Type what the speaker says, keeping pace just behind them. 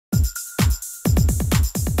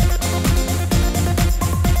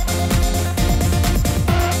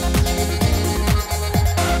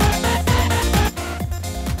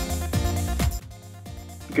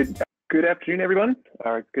Good afternoon, everyone,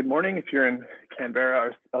 or good morning if you're in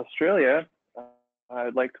Canberra, Australia.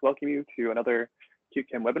 I'd like to welcome you to another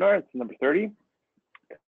Q-Chem webinar. It's number 30.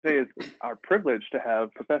 Today is our privilege to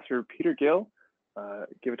have Professor Peter Gill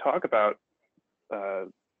give a talk about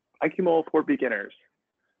IQmol for beginners.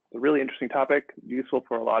 It's a really interesting topic, useful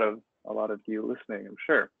for a lot of you listening, I'm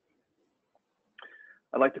sure.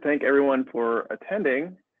 I'd like to thank everyone for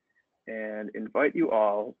attending and invite you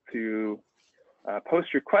all to post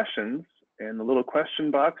your questions in the little question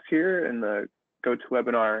box here in the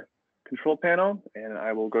GoToWebinar control panel, and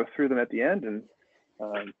I will go through them at the end and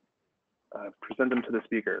present them to the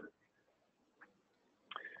speaker.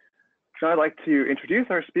 So I'd like to introduce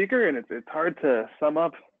our speaker, and it's hard to sum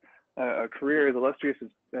up a career as illustrious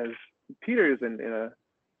as Peter's in a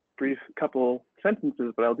brief couple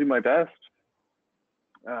sentences, but I'll do my best.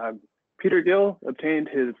 Peter Gill obtained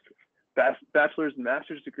his bachelor's and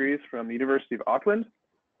master's degrees from the University of Auckland,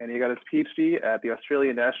 and he got his PhD at the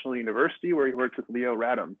Australian National University, where he worked with Leo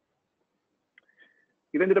Radom.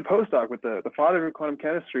 He then did a postdoc with the father of quantum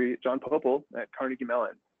chemistry, John Pople, at Carnegie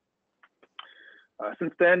Mellon.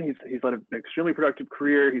 Since then, he's led an extremely productive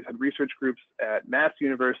career. He's had research groups at Mass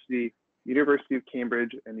University, University of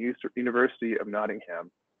Cambridge, and the University of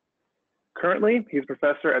Nottingham. Currently, he's a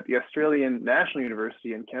professor at the Australian National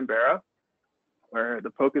University in Canberra, where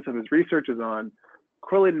the focus of his research is on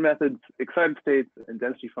correlated methods, excited states, and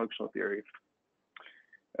density functional theory.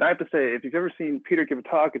 And I have to say, if you've ever seen Peter give a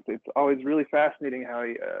talk, it's always really fascinating how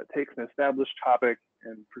he takes an established topic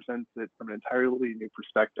and presents it from an entirely new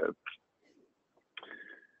perspective.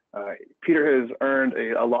 Peter has earned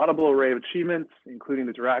a laudable array of achievements, including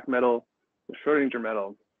the Dirac Medal, the Schrödinger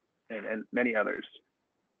Medal, and many others.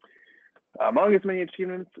 Among his many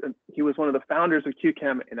achievements, he was one of the founders of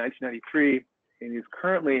Q-Chem in 1993, and he's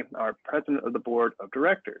currently our president of the board of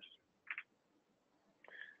directors.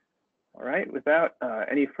 All right, without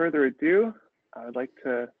any further ado, I would like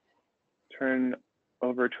to turn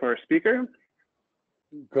over to our speaker.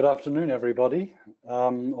 Good afternoon, everybody,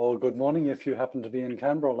 or good morning if you happen to be in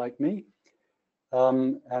Canberra like me.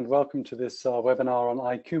 And welcome to this webinar on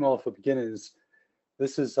IQmol for beginners.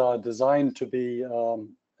 This is designed to be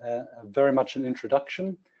very much an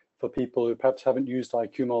introduction for people who perhaps haven't used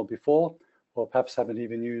IQmol before, or perhaps haven't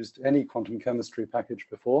even used any quantum chemistry package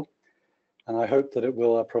before. And I hope that it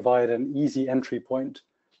will provide an easy entry point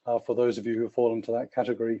for those of you who fall into that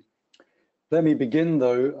category. Let me begin,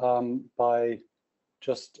 though, by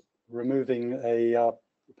just removing a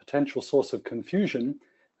potential source of confusion,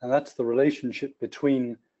 and that's the relationship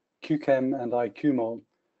between Q-Chem and IQmol.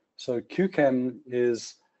 So Q-Chem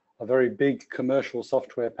is a very big commercial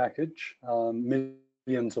software package,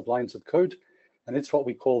 millions of lines of code, and it's what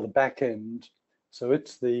we call the back end. So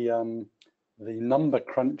it's the number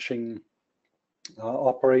crunching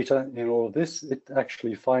operator in all of this. It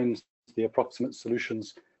actually finds the approximate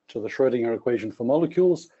solutions to the Schrödinger equation for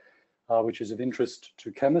molecules, which is of interest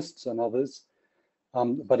to chemists and others.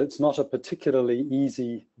 But it's not a particularly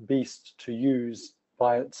easy beast to use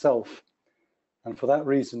by itself. And for that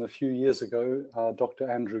reason, a few years ago, Dr.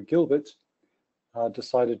 Andrew Gilbert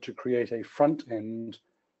decided to create a front end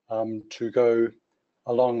to go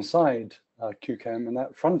alongside Q-Chem, and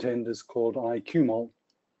that front end is called IQmol.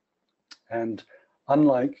 And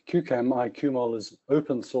unlike Q-Chem, IQmol is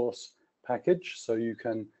open source package, so you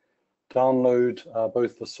can download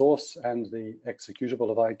both the source and the executable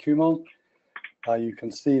of IQmol. You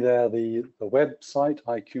can see there the website,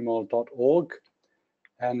 iqmol.org,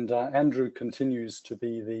 and Andrew continues to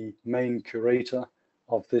be the main curator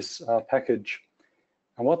of this package.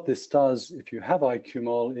 And what this does, if you have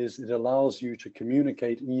IQmol, is it allows you to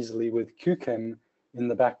communicate easily with Q-Chem in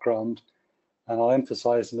the background. And I'll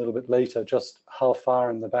emphasize a little bit later just how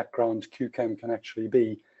far in the background Q-Chem can actually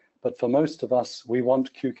be. But for most of us, we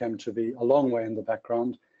want Q-Chem to be a long way in the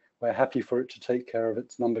background. We're happy for it to take care of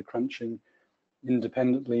its number crunching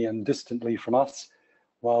independently and distantly from us,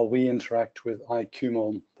 while we interact with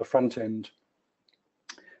IQmol, the front end.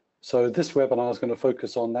 So this webinar is going to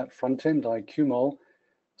focus on that front end, IQmol.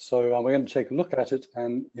 So we're going to take a look at it,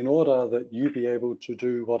 and in order that you be able to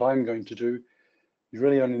do what I'm going to do, you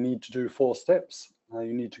really only need to do 4 steps.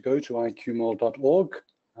 You need to go to iqmol.org,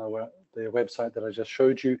 where the website that I just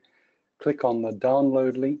showed you. Click on the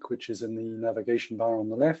download link, which is in the navigation bar on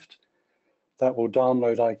the left. That will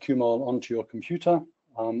download IQmol onto your computer,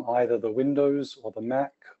 either the Windows or the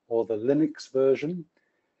Mac or the Linux version.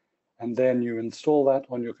 And then you install that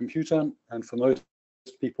on your computer. And for most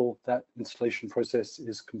people, that installation process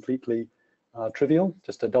is completely trivial.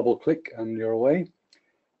 Just a double click and you're away.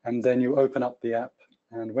 And then you open up the app.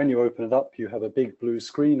 And when you open it up, you have a big blue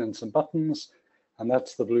screen and some buttons. and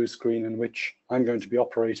that's the blue screen in which I'm going to be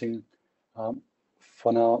operating from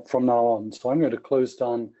now on. So I'm going to close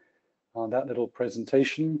down that little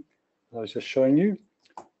presentation that I was just showing you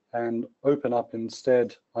and open up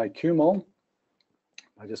instead IQmol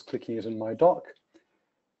by just clicking it in my dock.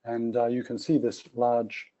 And you can see this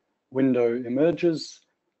large window emerges.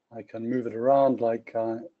 I can move it around like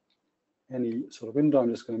any sort of window.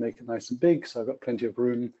 I'm just going to make it nice and big, so I've got plenty of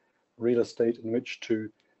room, real estate in which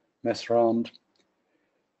to mess around.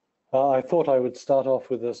 I thought I would start off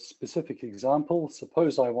with a specific example.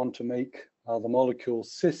 Suppose I want to make the molecule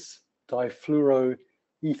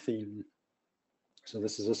cis-Difluoroethylene. So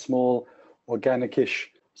this is a small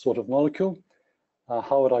organic-ish sort of molecule.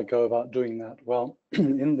 How would I go about doing that? Well,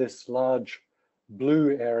 in this large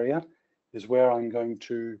blue area is where I'm going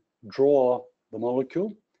to draw the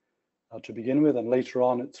molecule to begin with, and later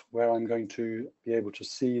on it's where I'm going to be able to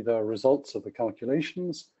see the results of the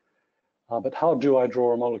calculations. But how do I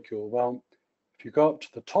draw a molecule? Well, if you go up to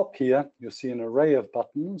the top here, you'll see an array of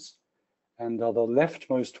buttons, and the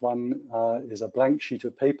leftmost one is a blank sheet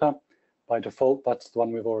of paper. By default, that's the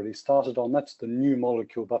one we've already started on. That's the new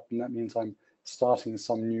molecule button. That means I'm starting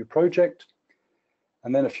some new project.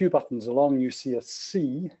 And then a few buttons along, you see a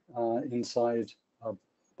C inside a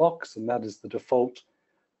box, and that is the default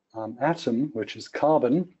atom, which is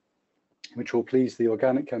carbon, which will please the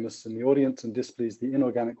organic chemists in the audience and displease the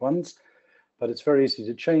inorganic ones. But it's very easy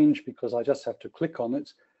to change because I just have to click on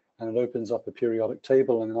it and it opens up a periodic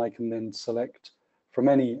table, and I can then select from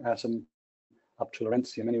any atom up to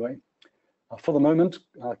Lawrencium anyway. For the moment,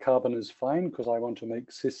 carbon is fine because I want to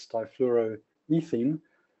make cis-Difluoroethylene.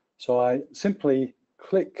 So I simply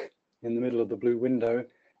click in the middle of the blue window,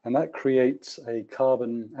 and that creates a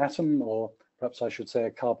carbon atom, or perhaps I should say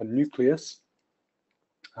a carbon nucleus,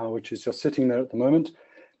 which is just sitting there at the moment,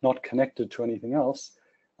 not connected to anything else.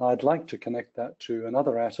 I'd like to connect that to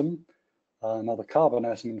another atom, another carbon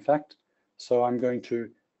atom, in fact. So I'm going to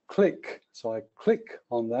click. So I click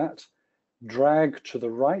on that, drag to the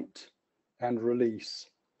right, and release.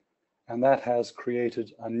 And that has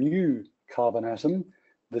created a new carbon atom,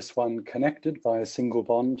 this one connected by a single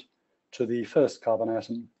bond to the first carbon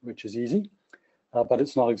atom, which is easy. But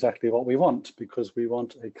it's not exactly what we want, because we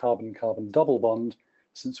want a carbon-carbon double bond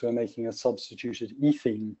since we're making a substituted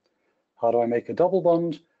ethene. How do I make a double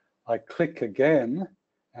bond? I click again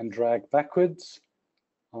and drag backwards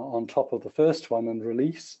on top of the first one and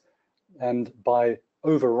release. And by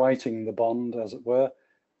overwriting the bond, as it were,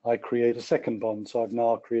 I create a second bond. So I've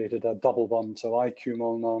now created a double bond. So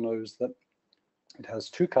IQmol now knows that it has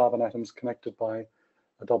two carbon atoms connected by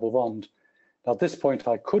a double bond. Now at this point,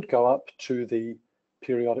 I could go up to the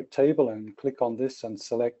periodic table and click on this and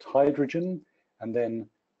select hydrogen, and then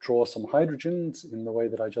draw some hydrogens in the way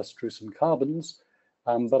that I just drew some carbons.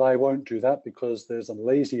 But I won't do that because there's a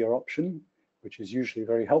lazier option, which is usually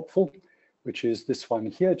very helpful, which is this one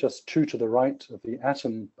here, just 2 to the right of the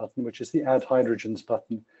atom button, which is the add hydrogens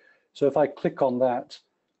button. So if I click on that,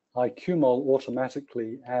 IQmol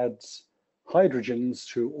automatically adds hydrogens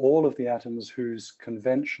to all of the atoms whose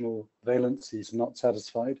conventional valencies are not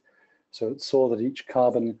satisfied. So it saw that each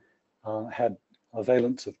carbon had a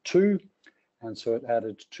valence of 2, and so it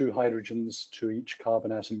added 2 hydrogens to each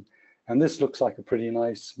carbon atom. And this looks like a pretty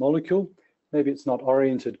nice molecule. Maybe it's not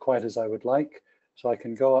oriented quite as I would like, so I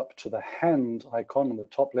can go up to the hand icon in the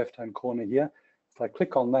top left-hand corner here. If I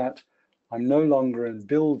click on that, I'm no longer in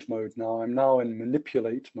build mode now, I'm now in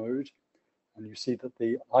manipulate mode. And you see that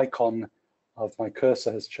the icon of my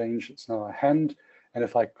cursor has changed, it's now a hand. And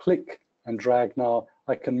if I click and drag now,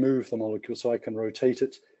 I can move the molecule, so I can rotate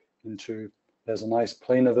it into, there's a nice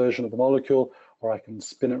planar version of the molecule, or I can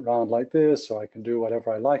spin it around like this, or I can do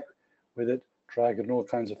whatever I like with it, drag it in all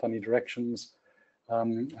kinds of funny directions,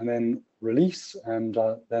 and then release, and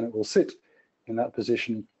then it will sit in that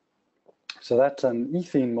position. So that's an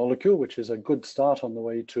ethene molecule, which is a good start on the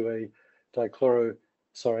way to a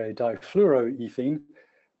difluoroethene,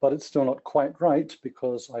 but it's still not quite right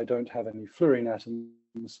because I don't have any fluorine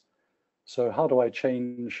atoms. So how do I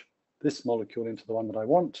change this molecule into the one that I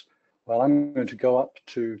want? Well, I'm going to go up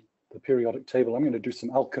to the periodic table. I'm going to do some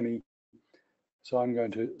alchemy. So I'm going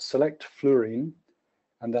to select fluorine,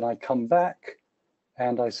 and then I come back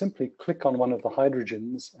and I simply click on one of the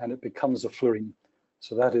hydrogens and it becomes a fluorine.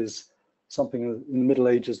 So that is something in the Middle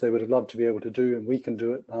Ages they would have loved to be able to do, and we can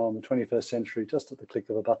do it now in the 21st century just at the click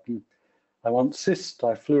of a button. I want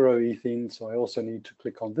cis-Difluoroethene, so I also need to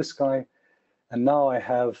click on this guy. And now I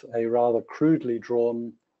have a rather crudely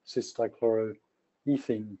drawn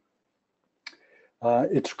cis-Dichloroethene.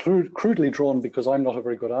 It's crudely drawn because I'm not a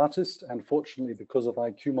very good artist, and fortunately because of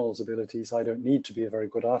IQmol's abilities, I don't need to be a very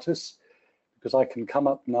good artist, because I can come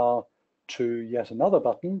up now to yet another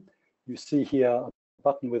button. You see here a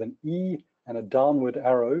button with an E and a downward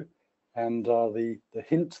arrow, and the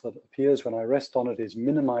hint that appears when I rest on it is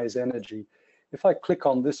minimize energy. If I click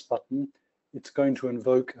on this button, it's going to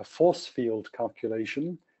invoke a force field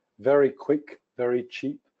calculation, very quick, very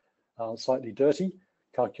cheap, slightly dirty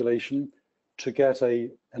calculation to get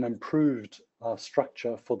an improved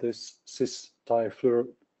structure for this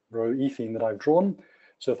cis-Difluoroethylene that I've drawn.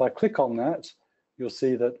 So if I click on that, you'll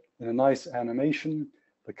see that in a nice animation,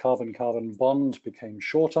 the carbon-carbon bond became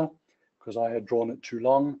shorter because I had drawn it too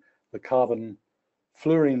long. The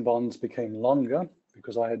carbon-fluorine bonds became longer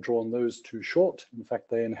because I had drawn those too short. In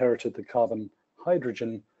fact, they inherited the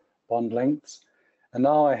carbon-hydrogen bond lengths. And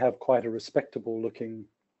now I have quite a respectable looking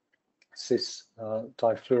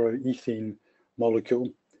cis-Difluoroethylene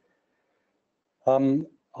molecule.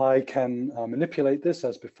 I can manipulate this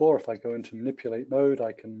as before. If I go into manipulate mode,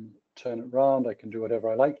 I can turn it around, I can do whatever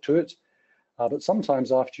I like to it. But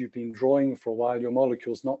sometimes after you've been drawing for a while, your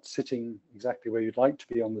molecule's not sitting exactly where you'd like to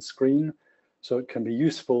be on the screen. So it can be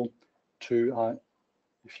useful to,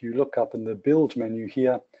 if you look up in the build menu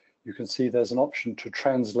here, you can see there's an option to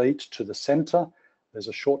translate to the center. There's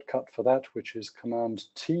a shortcut for that, which is Command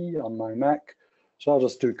T on my Mac. So I'll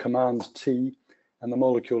just do Command T, and the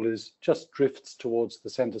molecule just drifts towards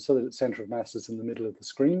the center so that its center of mass is in the middle of the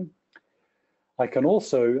screen. I can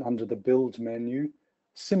also, under the build menu,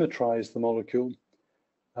 symmetrize the molecule.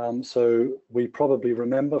 So we probably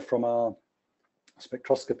remember from our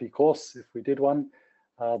spectroscopy course, if we did one,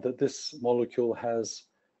 that this molecule has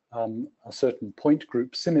a certain point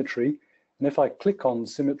group symmetry. And if I click on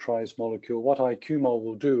Symmetrize Molecule, what IQmol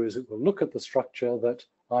will do is it will look at the structure that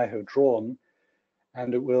I have drawn,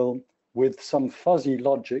 and it will, with some fuzzy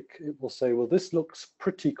logic, it will say, well, this looks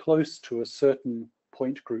pretty close to a certain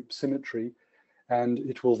point group symmetry, and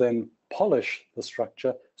it will then polish the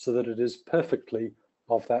structure so that it is perfectly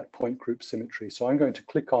of that point group symmetry. So I'm going to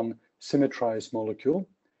click on Symmetrize Molecule,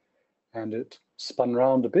 and it spun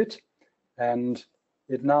round a bit, and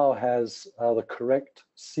it now has the correct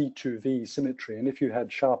C2V symmetry. And if you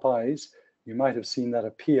had sharp eyes, you might have seen that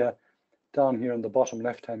appear down here in the bottom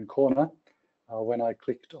left-hand corner. When I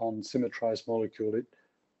clicked on Symmetrize Molecule, it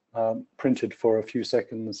printed for a few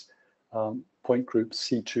seconds point group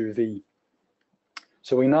C2V.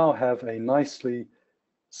 So we now have a nicely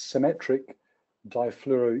symmetric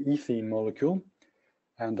difluoroethene molecule.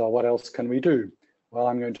 And what else can we do? Well,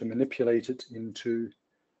 I'm going to manipulate it into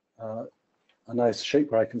a nice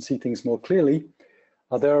shape where I can see things more clearly.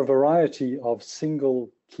 There are a variety of single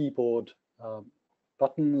keyboard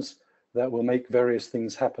buttons that will make various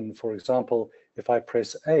things happen. For example, if I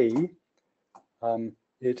press A,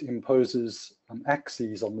 it imposes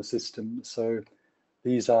axes on the system. So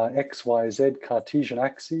these are X, Y, Z Cartesian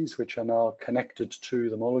axes, which are now connected to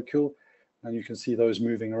the molecule. And you can see those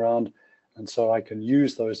moving around. And so I can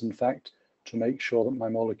use those, in fact, to make sure that my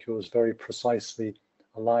molecule is very precisely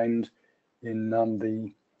aligned in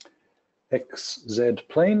the XZ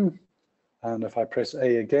plane. And if I press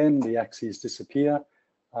A again, the axes disappear.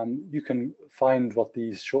 You can find what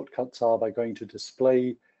these shortcuts are by going to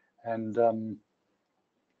Display and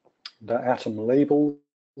the atom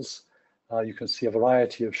labels. You can see a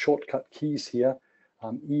variety of shortcut keys here,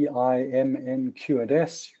 E, I, M, N, Q, and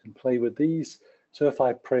S. You can play with these. So if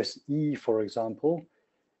I press E, for example,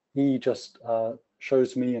 E just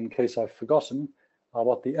shows me, in case I've forgotten,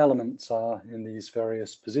 what the elements are in these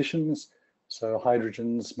various positions. So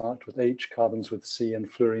hydrogens marked with H, carbons with C, and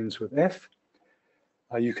fluorines with F.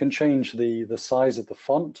 You can change the size of the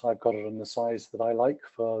font. I've got it on the size that I like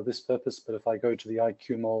for this purpose, but if I go to the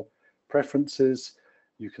IQmol preferences,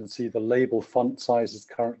 you can see the label font size is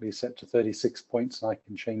currently set to 36 points, and I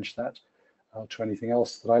can change that to anything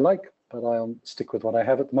else that I like, but I'll stick with what I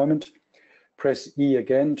have at the moment. Press E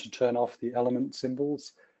again to turn off the element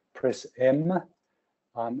symbols. Press M,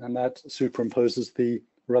 and that superimposes the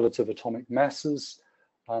relative atomic masses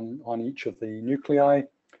on each of the nuclei,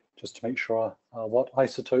 just to make sure what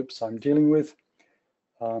isotopes I'm dealing with.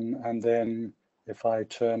 And then if I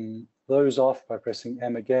turn those off by pressing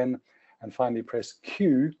M again, and finally press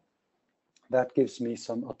Q, that gives me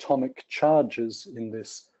some atomic charges in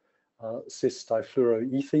this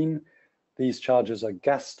cis-difluoroethene. These charges are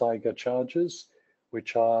Gastiger charges,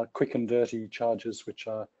 which are quick and dirty charges, which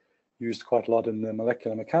are used quite a lot in the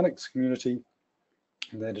molecular mechanics community.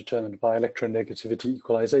 And they're determined by electronegativity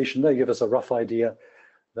equalization. They give us a rough idea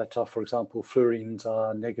that, for example, fluorines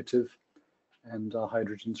are negative and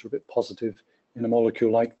hydrogens are a bit positive in a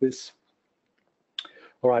molecule like this.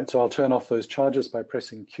 All right, so I'll turn off those charges by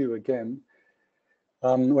pressing Q again.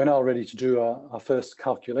 We're now ready to do our first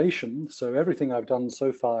calculation. So everything I've done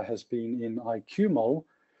so far has been in IQmol,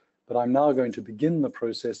 but I'm now going to begin the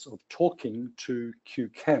process of talking to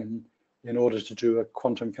Q-Chem in order to do a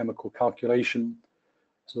quantum chemical calculation.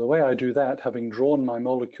 So the way I do that, having drawn my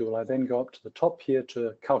molecule, I then go up to the top here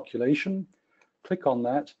to calculation, click on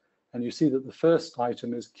that, and you see that the first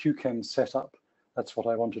item is Q-Chem setup. That's what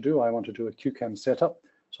I want to do. I want to do a Q-Chem setup.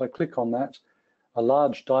 So I click on that. A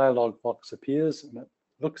large dialog box appears, and it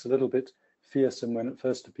looks a little bit fearsome when it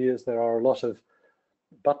first appears. There are a lot of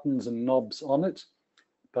buttons and knobs on it,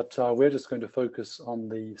 but we're just going to focus on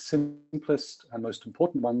the simplest and most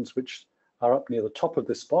important ones, which are up near the top of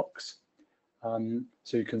this box.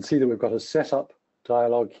 So you can see that we've got a setup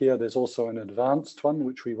dialog here. There's also an advanced one,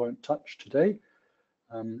 which we won't touch today,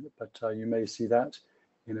 but you may see that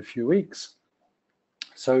in a few weeks.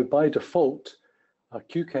 So by default, our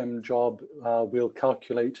Q-Chem job will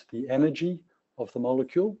calculate the energy of the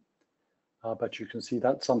molecule, but you can see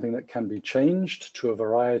that's something that can be changed to a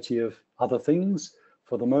variety of other things.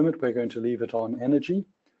 For the moment, we're going to leave it on energy.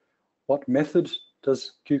 What method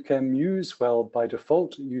does Q-Chem use? Well, by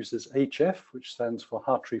default, it uses HF, which stands for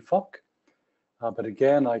Hartree-Fock. But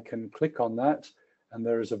again, I can click on that, and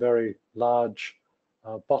there is a very large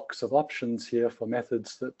box of options here for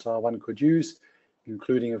methods that one could use,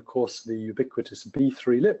 including, of course, the ubiquitous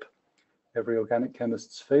B3-lip, every organic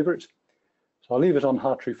chemist's favorite. So I'll leave it on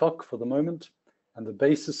Hartree-Fock for the moment. And the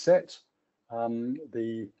basis set,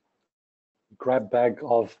 the grab bag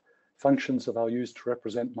of functions that I'll use to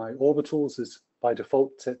represent my orbitals, is by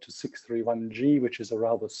default set to 631G, which is a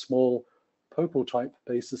rather small Popal type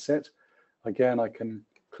basis set. Again, I can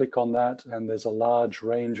click on that, and there's a large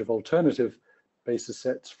range of alternative basis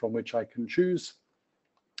sets from which I can choose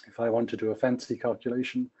if I want to do a fancy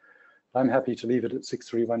calculation. I'm happy to leave it at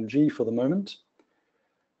 631G for the moment.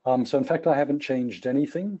 So in fact, I haven't changed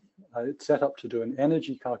anything. It's set up to do an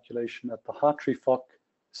energy calculation at the Hartree-Fock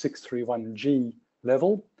 631G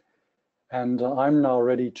level. And I'm now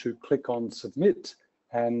ready to click on submit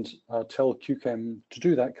and tell Q-Chem to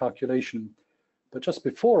do that calculation. But just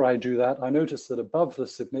before I do that, I notice that above the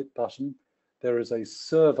submit button, there is a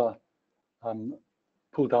server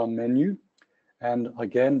pull-down menu. And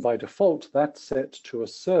again, by default, that's set to a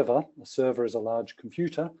server. A server is a large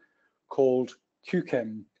computer called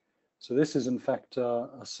Q-Chem. So this is in fact a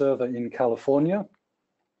server in California,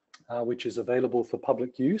 which is available for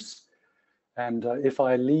public use. And if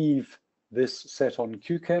I leave this set on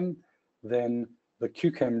Q-Chem, then the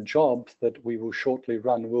Q-Chem job that we will shortly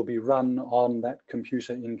run will be run on that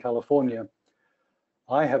computer in California.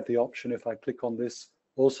 I have the option, if I click on this,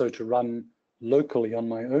 also to run locally on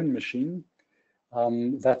my own machine.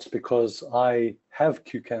 That's because I have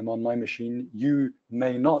Q-Chem on my machine. You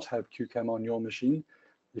may not have Q-Chem on your machine.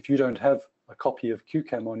 If you don't have a copy of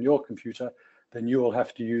Q-Chem on your computer, then you will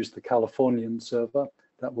have to use the Californian server.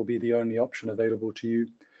 That will be the only option available to you.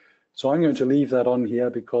 So I'm going to leave that on here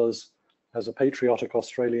because as a patriotic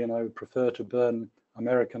Australian, I would prefer to burn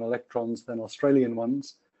American electrons than Australian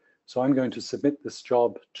ones. So I'm going to submit this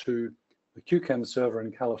job to the Q-Chem server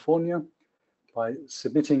in California. By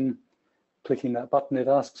submitting, clicking that button, it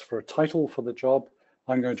asks for a title for the job.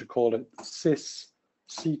 I'm going to call it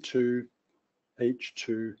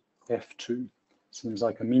cis-C2H2F2. Seems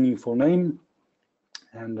like a meaningful name.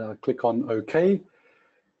 And click on OK.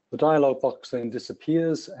 The dialog box then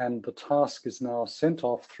disappears, and the task is now sent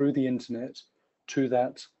off through the internet to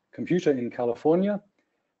that computer in California.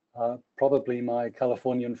 Probably my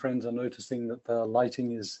Californian friends are noticing that the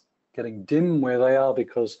lighting is getting dim where they are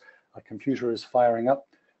because a computer is firing up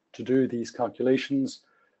to do these calculations.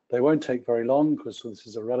 They won't take very long because this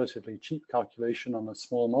is a relatively cheap calculation on a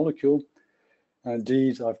small molecule. And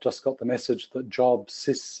indeed, I've just got the message that job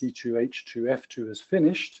cis-C2H2F2 is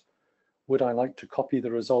finished. Would I like to copy the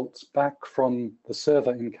results back from the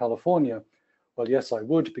server in California? Well, yes, I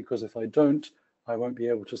would, because if I don't, I won't be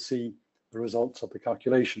able to see the results of the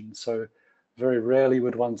calculation. So very rarely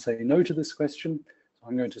would one say no to this question. So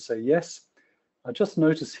I'm going to say yes. I just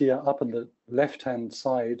notice here up on the left-hand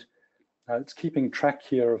side, it's keeping track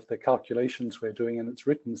here of the calculations we're doing, and it's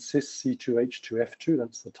written cis-C2H2F2.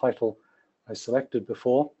 That's the title I selected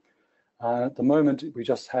before. At the moment, we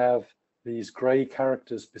just have these gray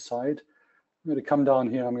characters beside. I'm going to come down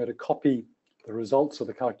here. I'm going to copy the results of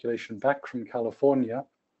the calculation back from California.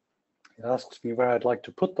 It asks me where I'd like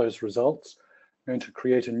to put those results. I'm going to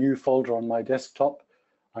create a new folder on my desktop.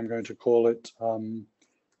 I'm going to call it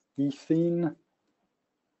ethene.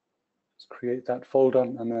 Let's create that folder,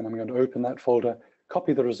 and then I'm going to open that folder,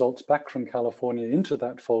 copy the results back from California into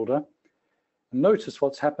that folder. And notice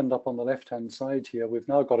what's happened up on the left-hand side here. We've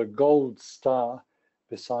now got a gold star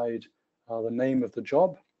beside the name of the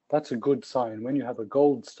job. That's a good sign. When you have a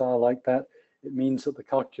gold star like that, it means that the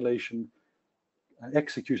calculation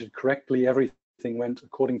executed correctly, everything went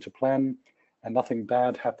according to plan, and nothing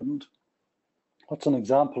bad happened. What's an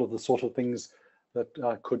example of the sort of things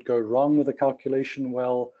that could go wrong with a calculation?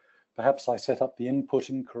 Well, perhaps I set up the input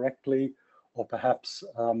incorrectly, or perhaps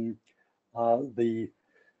the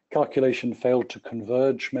calculation failed to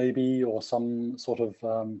converge maybe, or some sort of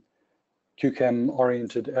Q-Chem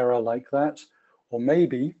oriented error like that. Or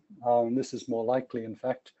maybe, this is more likely in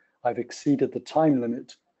fact, I've exceeded the time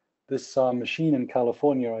limit. This machine in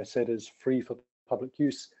California, I said, is free for public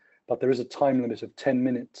use, but there is a time limit of 10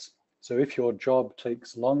 minutes. So if your job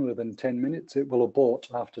takes longer than 10 minutes, it will abort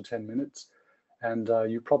after 10 minutes. And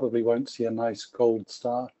you probably won't see a nice gold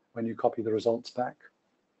star when you copy the results back.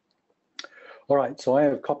 All right, so I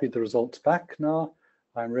have copied the results back now.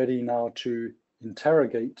 I'm ready now to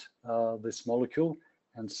interrogate this molecule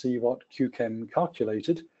and see what Q-Chem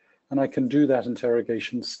calculated. And I can do that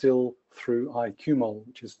interrogation still through IQmol,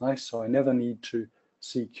 which is nice. So I never need to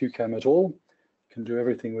see Q-Chem at all. I can do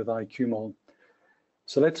everything with IQmol.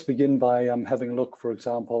 So let's begin by having a look, for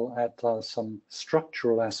example, at some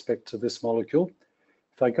structural aspects of this molecule.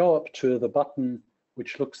 If I go up to the button,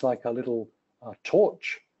 which looks like a little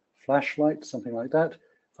torch, flashlight, something like that,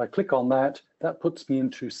 if I click on that, that puts me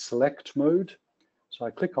into select mode. So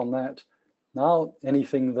I click on that. Now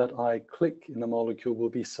anything that I click in the molecule will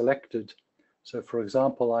be selected. So for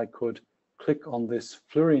example, I could click on this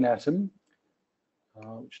fluorine atom,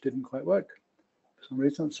 which didn't quite work for some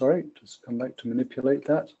reason. Sorry, just come back to manipulate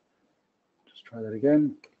that. Just try that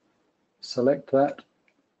again. Select that.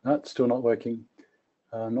 That's still not working.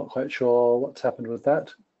 I'm not quite sure what's happened with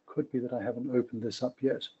that. Could be that I haven't opened this up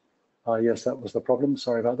yet. Yes, that was the problem.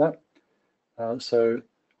 Sorry about that. So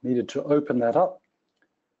needed to open that up.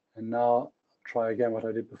 And now try again what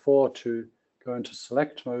I did before to go into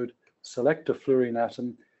select mode, select a fluorine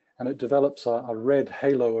atom, and it develops a red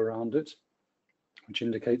halo around it, which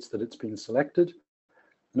indicates that it's been selected.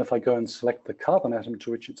 And if I go and select the carbon atom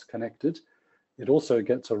to which it's connected, it also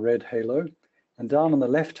gets a red halo. And down in the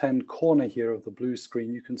left-hand corner here of the blue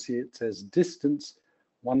screen, you can see it says distance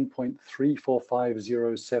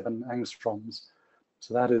 1.34507 angstroms.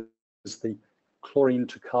 So that is the chlorine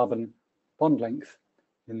to carbon bond length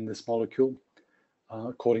in this molecule,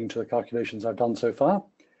 according to the calculations I've done so far.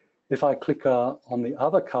 If I click on the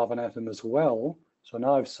other carbon atom as well, so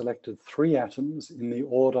now I've selected 3 atoms in the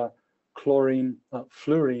order chlorine,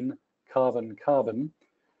 fluorine, carbon, carbon.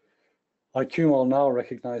 IQmol now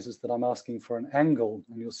recognizes that I'm asking for an angle,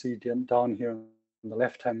 and you'll see down here in the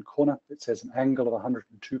left-hand corner, it says an angle of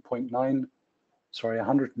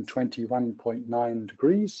 121.9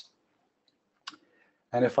 degrees.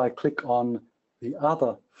 And if I click on the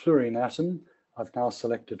other fluorine atom, I've now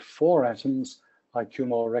selected 4 atoms.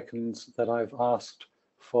 IQmol reckons that I've asked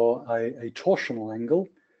for a torsional angle,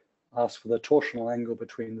 asked for the torsional angle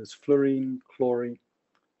between this fluorine, chlorine,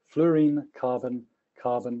 fluorine, carbon,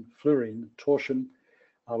 carbon, fluorine torsion,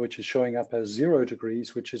 which is showing up as 0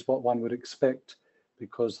 degrees, which is what one would expect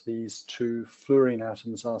because these 2 fluorine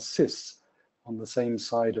atoms are cis on the same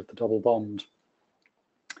side of the double bond.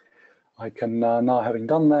 I can now, having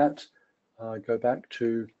done that, go back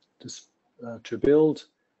to build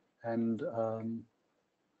and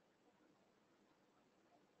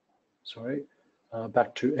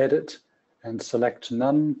back to edit and select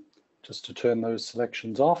none, just to turn those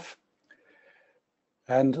selections off.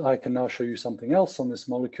 And I can now show you something else on this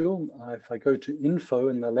molecule. If I go to info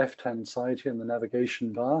in the left-hand side here in the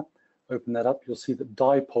navigation bar, open that up, you'll see that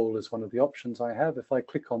dipole is one of the options I have. If I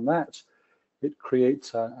click on that, it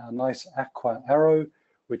creates a nice aqua arrow,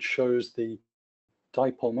 which shows the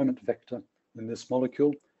dipole moment vector in this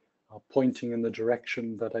molecule, pointing in the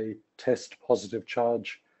direction that a test positive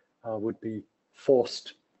charge would be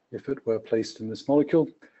forced if it were placed in this molecule,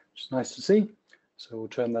 which is nice to see. So we'll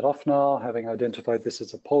turn that off now, having identified this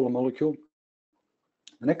as a polar molecule.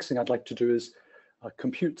 The next thing I'd like to do is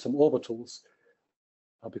compute some orbitals.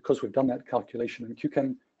 Because we've done that calculation in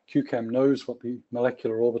Q-Chem, Q-Chem knows what the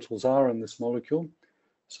molecular orbitals are in this molecule.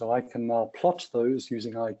 So I can now plot those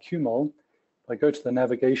using IQmol. If I go to the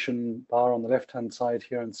navigation bar on the left-hand side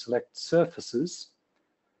here and select surfaces,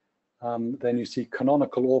 then you see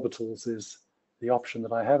canonical orbitals is the option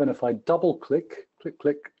that I have. And if I double click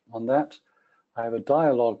on that, I have a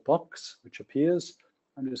dialog box which appears.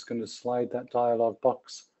 I'm just going to slide that dialog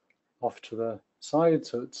box off to the side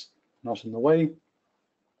so it's not in the way.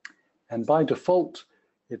 And by default,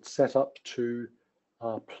 it's set up to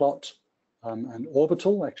plot an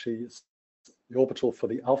orbital. Actually, it's the orbital for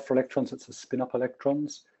the alpha electrons. It's the spin-up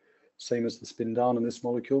electrons. same as the spin down in this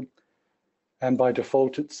molecule. And by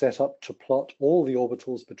default, it's set up to plot all the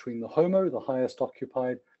orbitals between the HOMO, the highest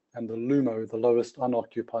occupied, and the LUMO, the lowest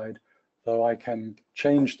unoccupied, though I can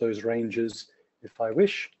change those ranges if I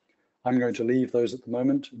wish. I'm going to leave those at the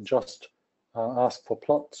moment and just ask for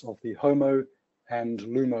plots of the HOMO and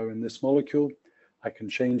LUMO in this molecule. I can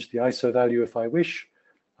change the ISO value if I wish.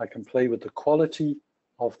 I can play with the quality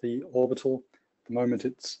of the orbital. At the moment,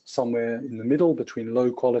 it's somewhere in the middle between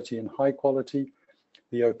low quality and high quality.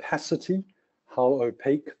 The opacity, how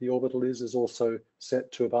opaque the orbital is also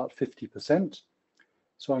set to about 50%.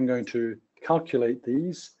 So I'm going to calculate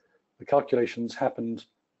these. The calculations happened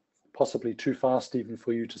possibly too fast even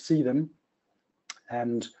for you to see them.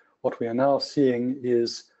 And what we are now seeing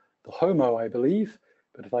is the HOMO, I believe.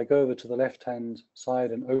 But if I go over to the left-hand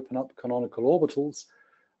side and open up canonical orbitals,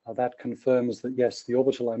 that confirms that, yes, the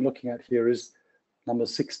orbital I'm looking at here is number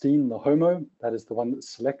 16, the HOMO. That is the one that's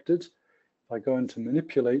selected. If I go into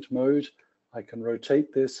manipulate mode, I can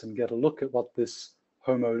rotate this and get a look at what this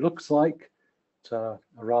HOMO looks like. It's a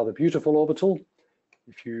rather beautiful orbital,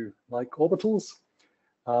 if you like orbitals.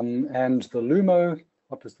 And the LUMO,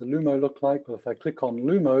 what does the LUMO look like? Well, if I click on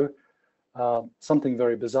LUMO, something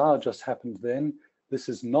very bizarre just happened then. This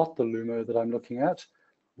is not the LUMO that I'm looking at.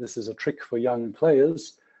 This is a trick for young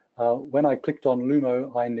players. When I clicked on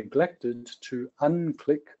LUMO, I neglected to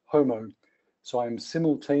unclick HOMO. So I'm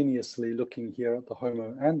simultaneously looking here at the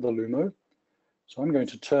HOMO and the LUMO. So I'm going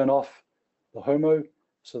to turn off the HOMO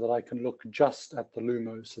so that I can look just at the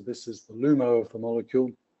LUMO. So this is the LUMO of the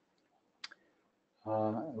molecule,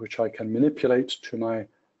 which I can manipulate to my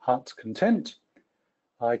heart's content.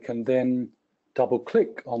 I can then double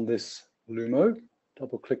click on this LUMO,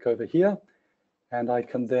 double click over here, and I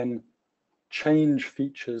can then change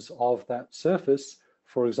features of that surface.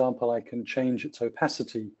 For example, I can change its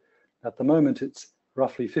opacity. At the moment, it's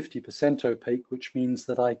roughly 50% opaque, which means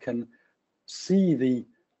that I can see the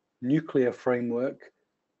nuclear framework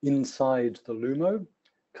inside the LUMO.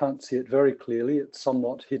 Can't see it very clearly. It's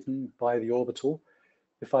somewhat hidden by the orbital.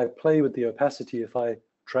 If I play with the opacity, if I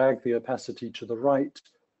drag the opacity to the right,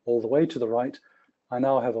 all the way to the right, I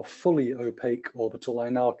now have a fully opaque orbital. I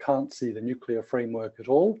now can't see the nuclear framework at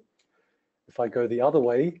all. If I go the other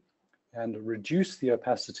way and reduce the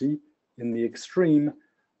opacity in the extreme,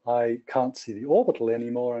 I can't see the orbital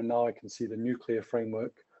anymore, and now I can see the nuclear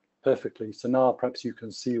framework perfectly. So now perhaps you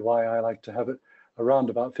can see why I like to have it around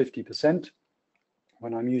about 50%.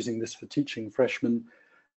 When I'm using this for teaching freshmen,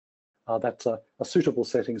 that's a suitable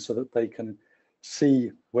setting so that they can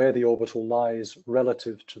see where the orbital lies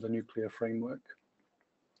relative to the nuclear framework.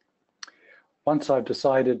 Once I've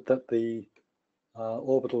decided that the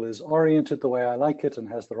orbital is oriented the way I like it and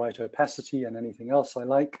has the right opacity and anything else I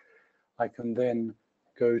like, I can then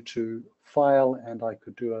go to File and I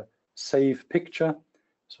could do a Save Picture.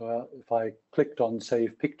 So if I clicked on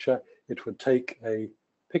Save Picture, it would take a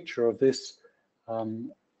picture of this,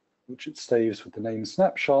 which it saves with the name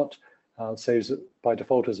Snapshot. Saves it by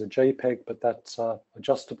default as a JPEG, but that's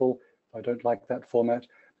adjustable. I don't like that format.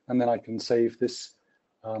 And then I can save this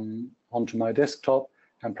onto my desktop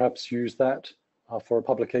and perhaps use that for a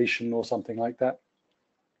publication or something like that.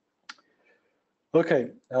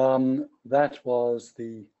 Okay, that was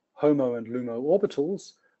the HOMO and LUMO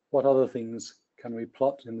orbitals. What other things can we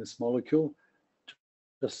plot in this molecule?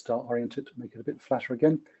 Just orient it, make it a bit flatter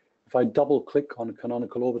again. If I double click on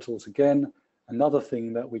canonical orbitals again, another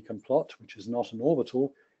thing that we can plot, which is not an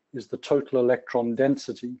orbital, is the total electron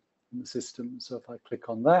density in the system. So if I click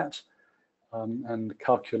on that and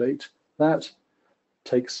calculate that, it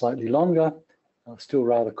takes slightly longer, still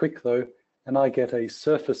rather quick though, and I get a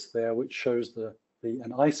surface there which shows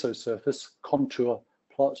an isosurface contour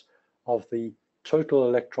plot of the total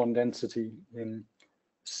electron density in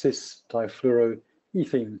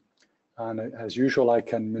cis-Difluoroethylene. And as usual, I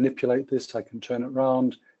can manipulate this, I can turn it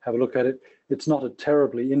around, have a look at it. It's not a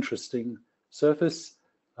terribly interesting surface,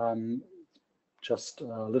 just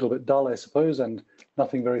a little bit dull, I suppose, and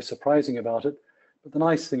nothing very surprising about it. But the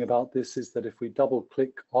nice thing about this is that if we double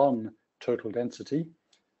click on total density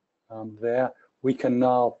there, we can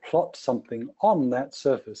now plot something on that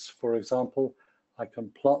surface. For example, I can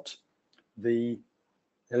plot the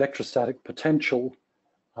electrostatic potential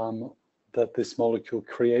that this molecule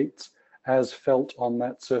creates as felt on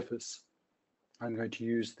that surface. I'm going to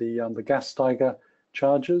use the Gastiger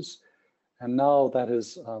charges, and now that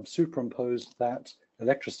has superimposed that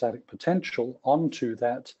electrostatic potential onto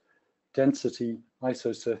that density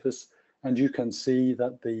isosurface, and you can see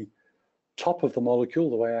that the top of the molecule,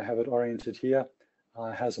 the way I have it oriented here,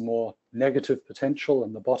 has a more negative potential,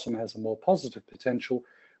 and the bottom has a more positive potential,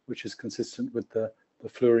 which is consistent with the the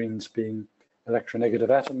fluorines being electronegative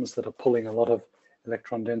atoms that are pulling a lot of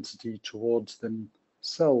electron density towards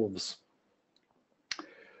themselves.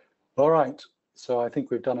 All right, so I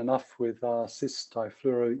think we've done enough with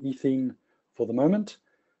cis-Difluoroethylene for the moment.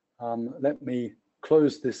 Let me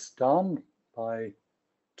close this down by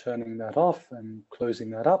turning that off and closing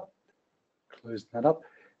that up,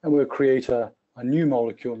 and we'll create a new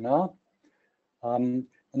molecule now.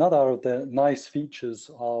 Another of the nice features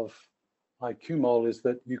of IQmol is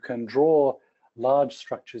that you can draw large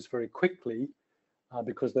structures very quickly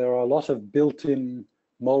because there are a lot of built-in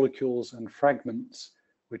molecules and fragments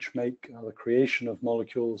which make the creation of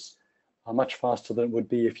molecules much faster than it would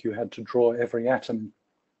be if you had to draw every atom.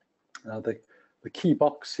 The key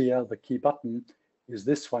box here, the key button, is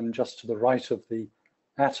this one just to the right of the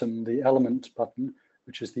atom, the element button,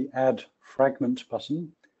 which is the add fragment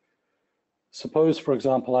button. Suppose, for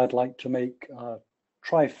example, I'd like to make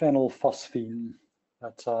triphenylphosphine.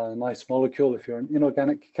 That's a nice molecule if you're an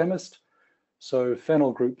inorganic chemist. So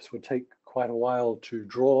phenyl groups would take quite a while to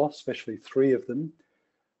draw, especially 3 of them.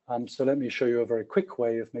 So let me show you a very quick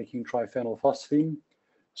way of making triphenylphosphine.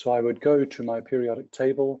 So I would go to my periodic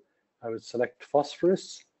table, I would select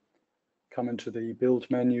phosphorus, come into the build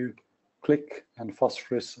menu, click, and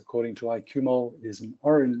phosphorus, according to IQmol, is an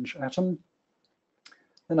orange atom.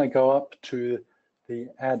 Then I go up to the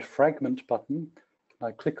add fragment button,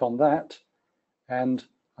 I click on that, and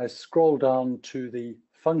I scroll down to the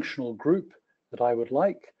functional group that I would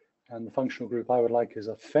like, and the functional group I would like is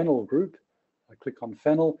a phenyl group. I click on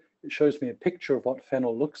phenyl, it shows me a picture of what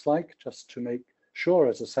phenyl looks like, just to make sure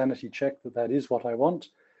as a sanity check that that is what I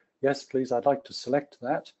want. Yes, please, I'd like to select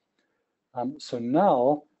that. So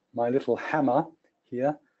now my little hammer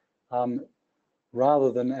here,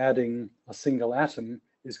 rather than adding a single atom,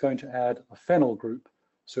 is going to add a phenyl group.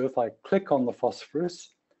 So if I click on the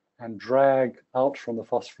phosphorus and drag out from the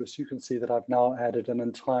phosphorus, you can see that I've now added an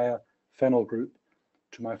entire phenyl group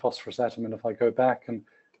to my phosphorus atom. And if I go back and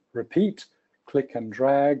repeat, click and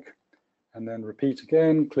drag, and then repeat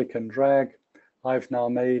again, click and drag, I've now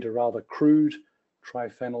made a rather crude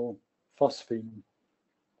triphenylphosphine.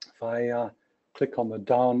 If I click on the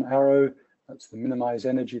down arrow, that's the minimize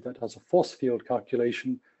energy, that does a force field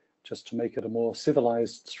calculation just to make it a more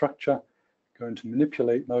civilized structure. Go into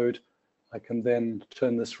manipulate mode. I can then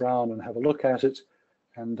turn this around and have a look at it.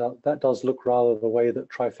 And that does look rather the way that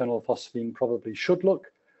triphenylphosphine probably should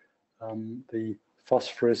look. The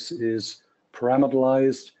phosphorus is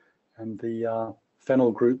pyramidalized and the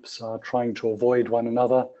phenyl groups are trying to avoid one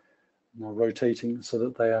another, rotating so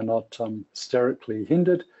that they are not sterically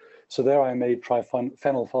hindered. So there I made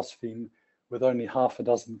triphenylphosphine with only half a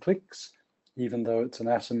dozen clicks, even though it's an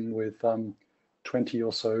atom with 20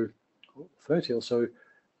 or so, 30 or so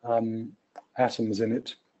atoms in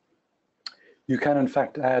it. You can in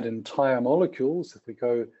fact add entire molecules. If we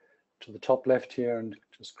go to the top left here and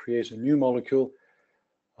just create a new molecule,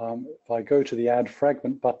 if I go to the add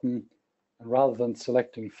fragment button, and rather than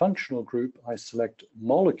selecting functional group, I select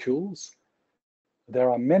molecules. There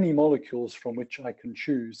are many molecules from which I can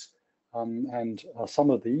choose, and some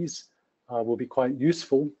of these will be quite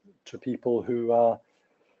useful to people who are,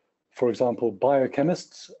 for example,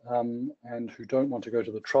 biochemists, and who don't want to go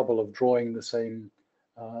to the trouble of drawing the same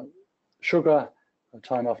sugar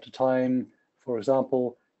time after time. For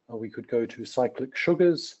example, we could go to cyclic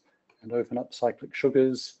sugars and open up cyclic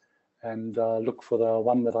sugars and look for the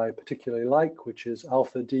one that I particularly like, which is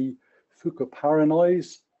alpha D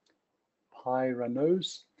fucopyranose,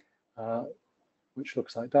 which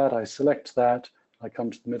looks like that. I select that, I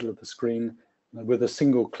come to the middle of the screen, and with a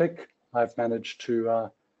single click, I've managed to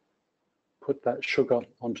put that sugar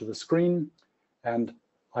onto the screen, and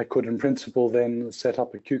I could in principle then set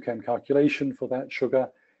up a Q-Chem calculation for that sugar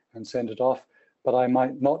and send it off, but I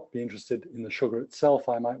might not be interested in the sugar itself.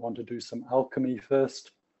 I might want to do some alchemy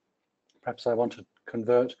first. Perhaps I want to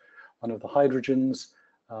convert one of the hydrogens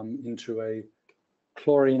into a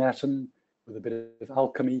chlorine atom with a bit of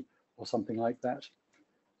alchemy or something like that.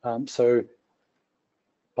 So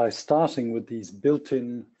by starting with these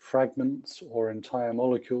built-in fragments or entire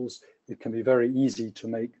molecules, it can be very easy to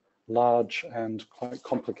make large and quite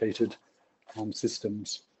complicated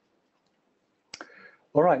systems.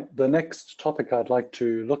 All right, the next topic I'd like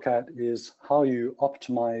to look at is how you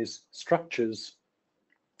optimize structures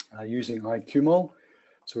using IQmol.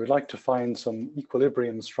 So we'd like to find some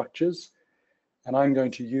equilibrium structures, and I'm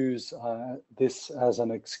going to use this as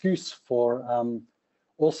an excuse for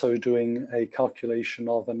also doing a calculation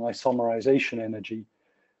of an isomerization energy.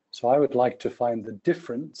 So I would like to find the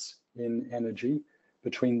difference in energy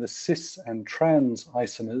between the cis and trans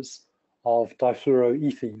isomers of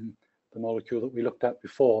difluoroethene, the molecule that we looked at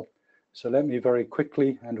before. So let me very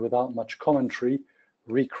quickly and without much commentary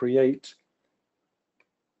recreate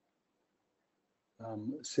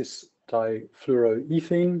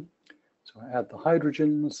cis-Difluoroethylene. So I add the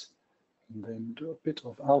hydrogens and then do a bit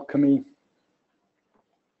of alchemy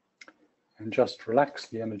and just relax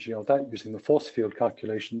the energy of that using the force field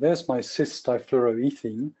calculation. There's my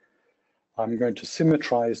cis-Difluoroethylene. I'm going to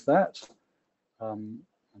symmetrize that. And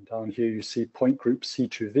down here you see point group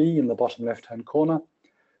C2V in the bottom left-hand corner.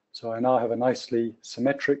 So I now have a nicely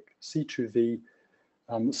symmetric C2V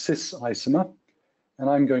cis isomer. And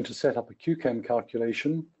I'm going to set up a Q-Chem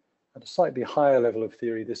calculation at a slightly higher level of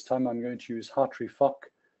theory this time. I'm going to use Hartree-Fock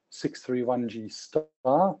 631G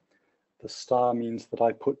star. The star means that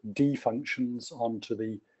I put D functions onto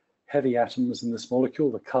the heavy atoms in this molecule,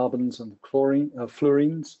 the carbons and the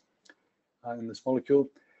fluorines in this molecule.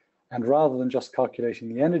 And rather than just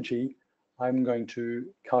calculating the energy, I'm going to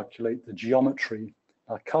calculate the geometry.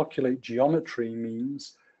 Now, calculate geometry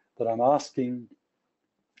means that I'm asking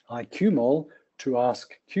IQmol to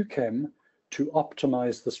ask Q-Chem to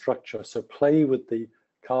optimize the structure. So play with the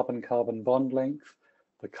carbon-carbon bond length,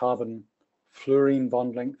 the carbon-fluorine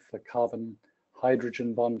bond length, the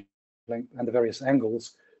carbon-hydrogen bond length, and the various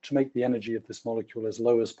angles to make the energy of this molecule as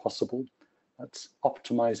low as possible. That's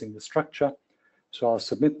optimizing the structure. So I'll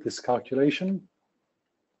submit this calculation.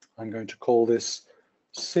 I'm going to call this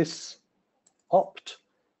cis-opt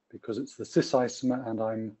because it's the cis isomer and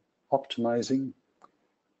I'm optimizing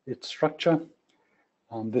its structure.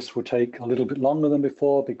 This will take a little bit longer than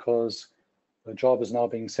before because the job is now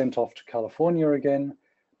being sent off to California again.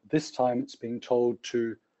 This time it's being told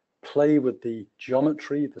to play with the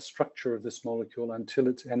geometry, the structure of this molecule until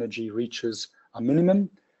its energy reaches a minimum,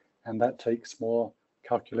 and that takes more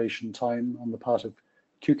calculation time on the part of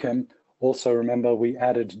Q-Chem. Also remember we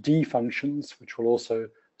added D functions, which will also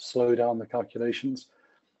slow down the calculations.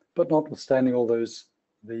 But notwithstanding all those,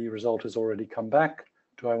 the result has already come back.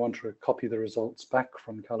 Do I want to copy the results back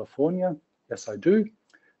from California? Yes, I do.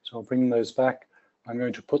 So I'll bring those back. I'm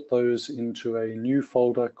going to put those into a new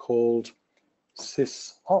folder called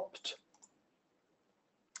cis-opt.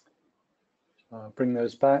 Bring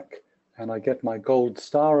those back and I get my gold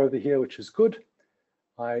star over here, which is good.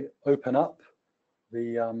 I open up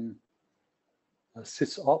the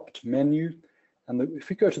cis-opt menu, and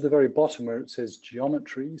if you go to the very bottom where it says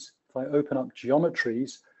geometries, if I open up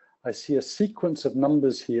geometries, I see a sequence of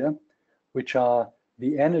numbers here, which are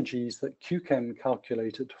the energies that Q-Chem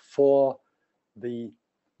calculated for the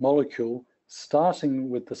molecule, starting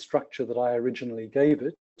with the structure that I originally gave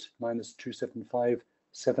it,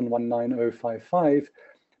 -275719055,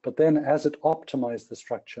 but then as it optimized the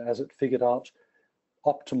structure, as it figured out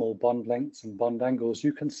optimal bond lengths and bond angles,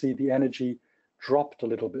 you can see the energy dropped a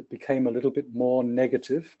little bit, became a little bit more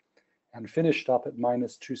negative, and finished up at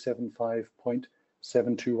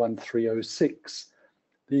 -275.721306.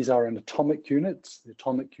 These are in atomic units. The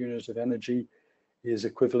atomic unit of energy is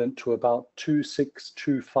equivalent to about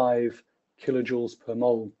 2625 kilojoules per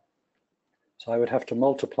mole. So I would have to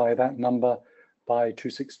multiply that number by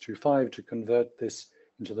 2625 to convert this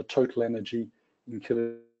into the total energy in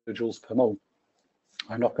kilojoules per mole.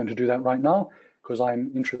 I'm not going to do that right now because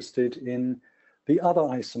I'm interested in the other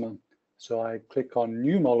isomer. So I click on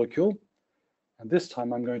New Molecule, and this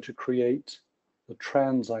time I'm going to create the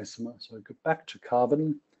trans isomer. So I go back to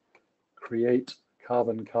carbon, create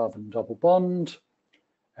carbon-carbon double bond,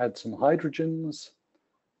 add some hydrogens,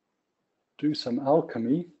 do some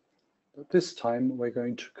alchemy, but this time we're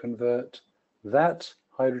going to convert that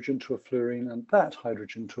hydrogen to a fluorine and that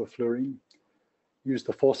hydrogen to a fluorine. Use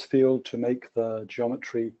the force field to make the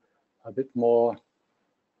geometry a bit more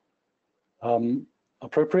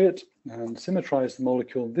appropriate, and symmetrize the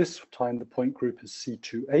molecule. This time the point group is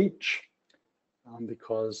C2H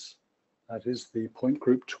because that is the point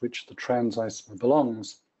group to which the trans isomer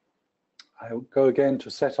belongs. I'll go again to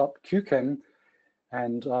set up Q-Chem,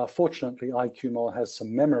 and fortunately IQmol has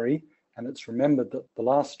some memory, and it's remembered that the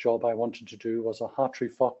last job I wanted to do was a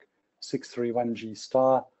Hartree-Fock 631G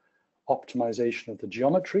star optimization of the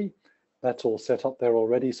geometry. That's all set up there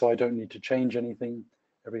already, so I don't need to change anything.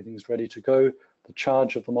 Everything's ready to go. The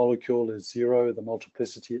charge of the molecule is 0, the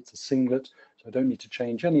multiplicity, it's a singlet, so I don't need to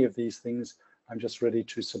change any of these things. I'm just ready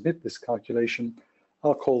to submit this calculation.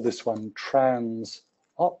 I'll call this one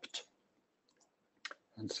trans-opt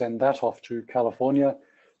and send that off to California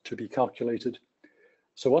to be calculated.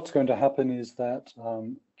 So what's going to happen is that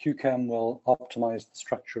Q-Chem will optimize the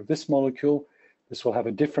structure of this molecule. This will have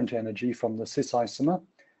a different energy from the cis isomer,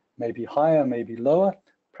 maybe higher, maybe lower.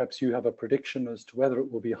 Perhaps you have a prediction as to whether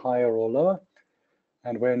it will be higher or lower.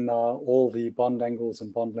 And when all the bond angles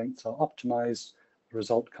and bond lengths are optimized, the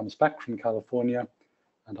result comes back from California,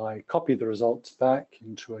 and I copy the results back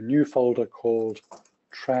into a new folder called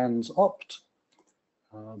TransOpt.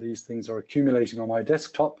 These things are accumulating on my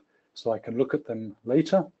desktop, so I can look at them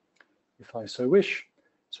later if I so wish.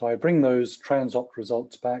 So I bring those TransOpt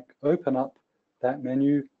results back, open up that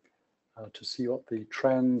menu to see what the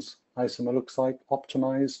trans isomer looks like,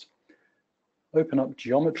 optimized, open up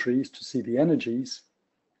geometries to see the energies.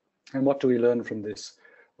 And what do we learn from this?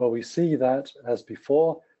 Well, we see that, as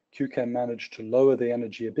before, Q-Chem managed to lower the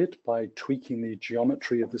energy a bit by tweaking the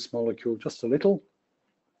geometry of this molecule just a little.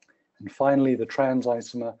 And finally, the trans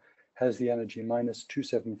isomer has the energy minus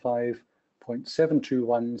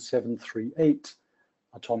 275.721738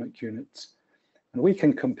 atomic units. And we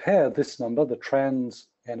can compare this number, the trans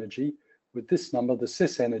energy, with this number, the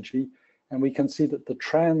cis energy, and we can see that the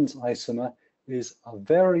trans isomer is a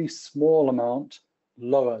very small amount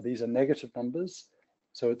lower. These are negative numbers,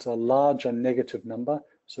 so it's a larger negative number,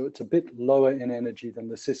 so it's a bit lower in energy than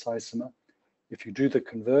the cis isomer. If you do the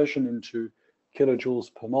conversion into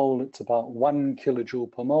kilojoules per mole, it's about 1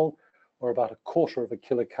 kilojoule per mole, or about 1/4 of a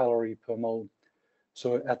kilocalorie per mole.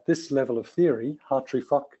 So at this level of theory,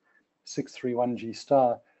 Hartree-Fock 631G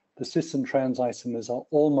star, the cis and trans isomers are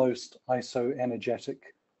almost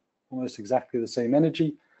isoenergetic, almost exactly the same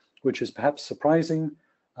energy, which is perhaps surprising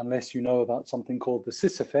unless you know about something called the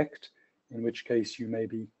cis effect, in which case you may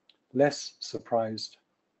be less surprised.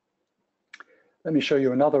 Let me show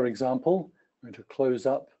you another example. I'm going to close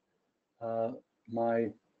up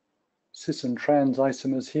my cis and trans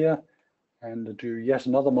isomers here and do yet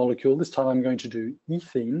another molecule. This time I'm going to do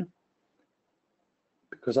ethene,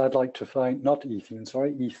 because I'd like to find, not ethene,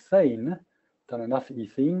 sorry, ethane. Done enough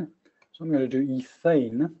ethene. So I'm going to do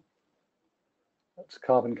ethane. That's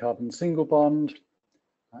carbon-carbon single bond.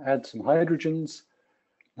 Add some hydrogens.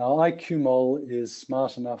 Now IQmol is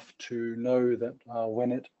smart enough to know that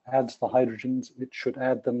when it adds the hydrogens, it should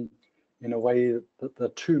add them in a way that the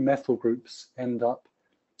two methyl groups end up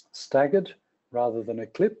staggered rather than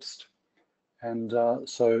eclipsed. And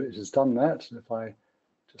so it has done that. If I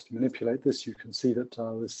just manipulate this, you can see that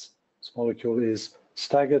this molecule is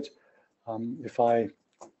staggered. If I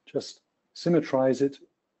just symmetrize it,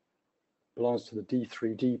 belongs to the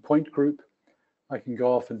D3D point group, I can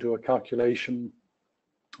go off and do a calculation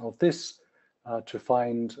of this to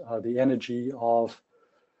find the energy of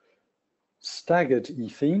staggered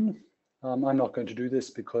ethene. I'm not going to do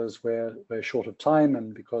this because we're short of time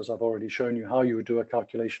and because I've already shown you how you would do a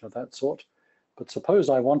calculation of that sort. But suppose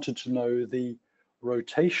I wanted to know the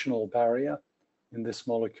rotational barrier in this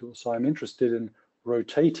molecule. So I'm interested in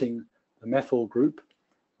rotating the methyl group,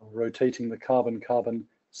 or rotating the carbon-carbon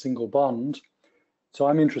single bond. So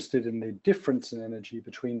I'm interested in the difference in energy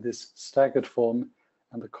between this staggered form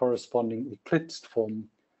and the corresponding eclipsed form.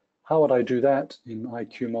 How would I do that in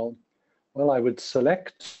IQmol? Well, I would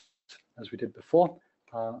select, as we did before,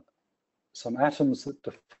 some atoms that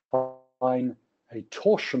define a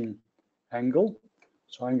torsion angle.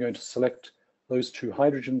 So I'm going to select those two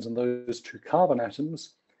hydrogens and those two carbon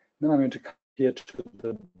atoms. And then I'm going to come here to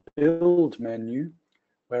the build menu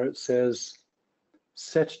where it says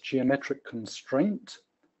set geometric constraint.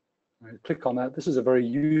 I click on that. This is a very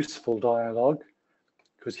useful dialog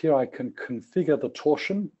because here I can configure the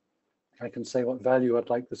torsion. I can say what value I'd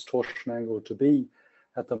like this torsion angle to be.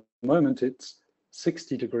 At the moment it's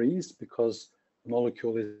 60 degrees because the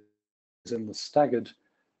molecule is in the staggered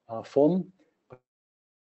form.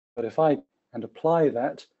 But if I apply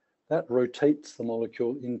that, that rotates the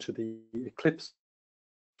molecule into the eclipsed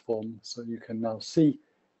form. So you can now see,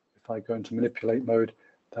 if I go into manipulate mode,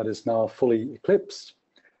 that is now fully eclipsed.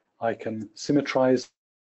 I can symmetrize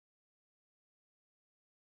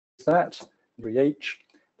that, D3H.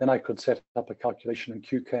 Then I could set up a calculation in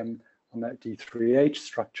Q-Chem on that D3H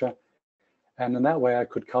structure. And in that way, I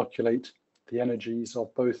could calculate the energies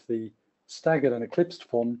of both the staggered and eclipsed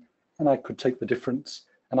form. And I could take the difference,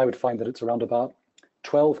 and I would find that it's around about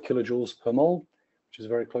 12 kilojoules per mole, which is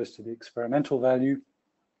very close to the experimental value.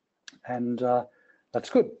 And that's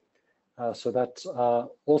good. So that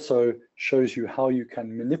also shows you how you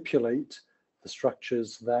can manipulate the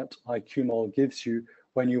structures that IQmol gives you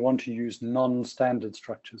when you want to use non-standard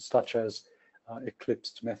structures, such as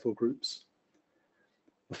eclipsed methyl groups.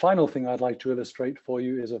 The final thing I'd like to illustrate for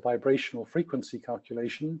you is a vibrational frequency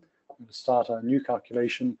calculation. I'm going to start a new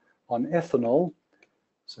calculation on ethanol.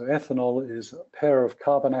 So ethanol is a pair of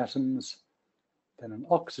carbon atoms, then an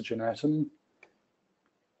oxygen atom.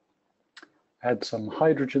 Add some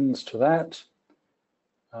hydrogens to that,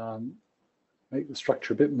 make the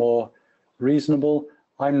structure a bit more reasonable.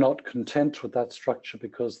 I'm not content with that structure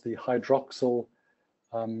because the hydroxyl,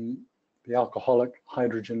 the alcoholic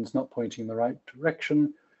hydrogen is not pointing in the right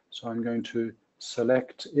direction. So I'm going to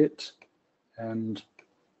select it and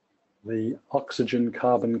the oxygen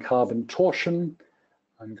carbon-carbon torsion.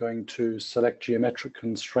 I'm going to select geometric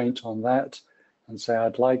constraint on that and say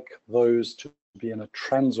I'd like those to be in a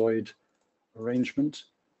transoid arrangement.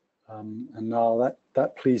 And now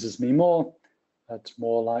that pleases me more. That's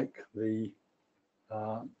more like the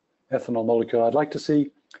ethanol molecule I'd like to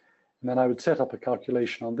see. And then I would set up a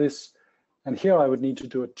calculation on this. And here I would need to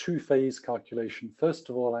do a two-phase calculation. First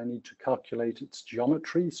of all, I need to calculate its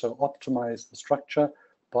geometry, so optimize the structure,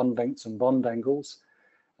 bond lengths and bond angles.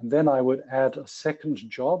 And then I would add a second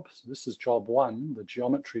job. So this is job 1, the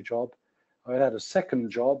geometry job. I would add a second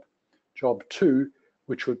job, job 2,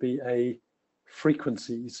 which would be a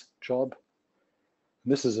frequencies job.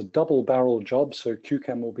 And this is a double barrel job, so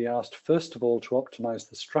Q-Chem will be asked first of all to optimize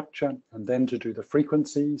the structure and then to do the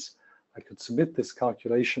frequencies. I could submit this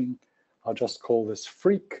calculation. I'll just call this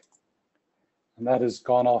freak. And that has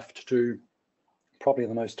gone off to do probably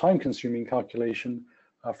the most time-consuming calculation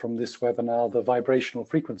from this webinar, the vibrational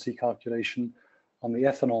frequency calculation on the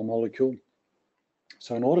ethanol molecule.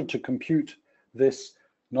 So in order to compute this,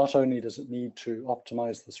 not only does it need to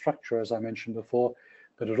optimize the structure, as I mentioned before,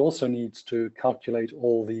 but it also needs to calculate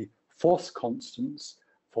all the force constants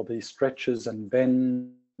for the stretches and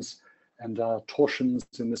bends and torsions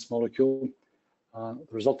in this molecule. The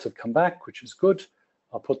results have come back, which is good.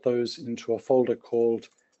 I'll put those into a folder called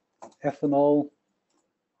ethanol.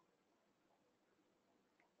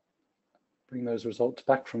 Bring those results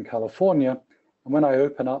back from California. And when I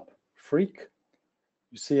open up Freak,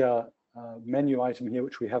 you see a menu item here,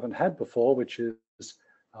 which we haven't had before, which is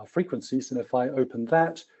frequencies. And if I open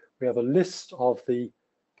that, we have a list of the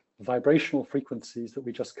vibrational frequencies that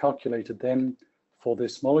we just calculated then for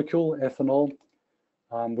this molecule, ethanol,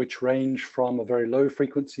 which range from a very low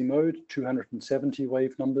frequency mode, 270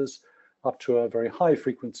 wave numbers, up to a very high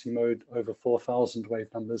frequency mode, over 4,000 wave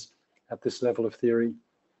numbers at this level of theory.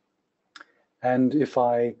 And if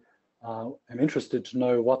I am interested to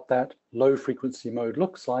know what that low frequency mode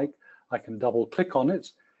looks like, I can double click on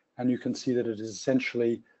it, and you can see that it is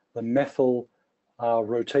essentially the methyl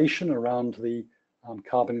rotation around the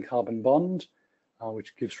carbon-carbon bond,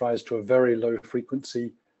 which gives rise to a very low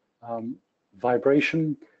frequency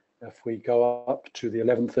vibration. If we go up to the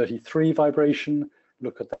 1133 vibration,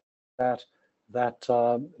 look at that.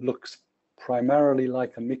 That looks primarily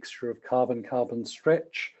like a mixture of carbon-carbon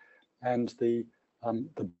stretch and the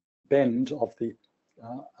bend of the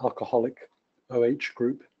alcoholic OH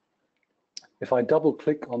group. If I double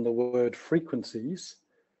click on the word frequencies,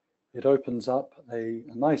 it opens up a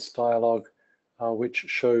nice dialog which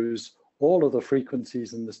shows all of the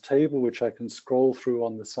frequencies in this table, which I can scroll through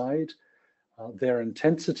on the side. Their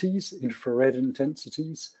intensities, infrared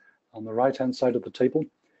intensities, on the right-hand side of the table,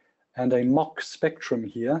 and a mock spectrum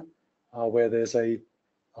here, where there's a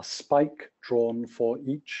spike drawn for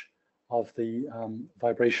each of the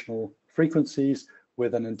vibrational frequencies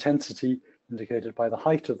with an intensity indicated by the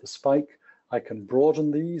height of the spike. I can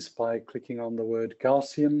broaden these by clicking on the word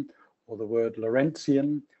Gaussian or the word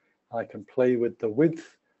Lorentzian. I can play with the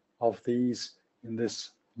width of these in this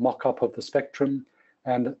mock-up of the spectrum.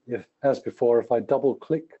 And if, as before, if I double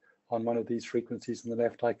click on one of these frequencies on the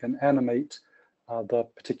left, I can animate the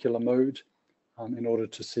particular mode in order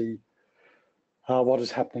to see what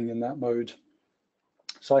is happening in that mode.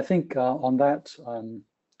 So I think on that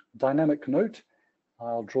dynamic note,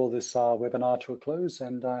 I'll draw this webinar to a close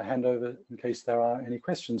and hand over in case there are any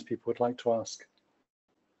questions people would like to ask.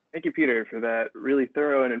 Thank you, Peter, for that really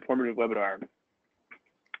thorough and informative webinar.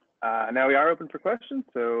 Now we are open for questions,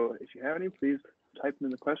 so if you have any, please type them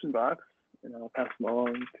in the question box and I'll pass them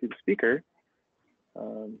along to the speaker.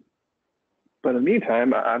 But in the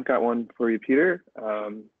meantime, I've got one for you, Peter.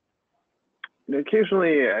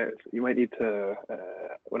 Occasionally, you might need to,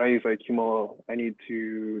 when I use IQmol, I need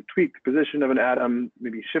to tweak the position of an atom,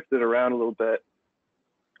 maybe shift it around a little bit.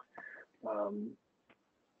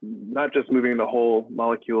 Not just moving the whole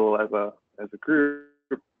molecule as a group.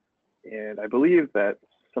 And I believe that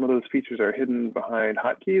some of those features are hidden behind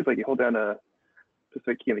hotkeys, like you hold down a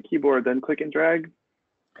specific key on the keyboard, then click and drag.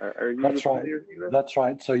 That's right. That's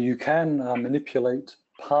right. So you can manipulate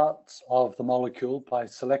parts of the molecule by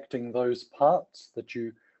selecting those parts that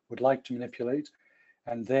you would like to manipulate.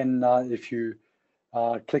 And then if you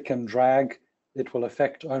click and drag, it will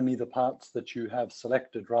affect only the parts that you have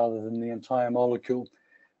selected rather than the entire molecule.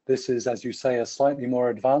 This is, as you say, a slightly more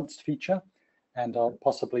advanced feature. And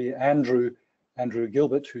possibly Andrew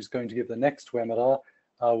Gilbert, who's going to give the next webinar,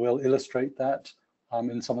 will illustrate that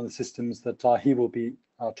in some of the systems that he will be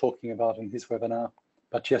talking about in his webinar.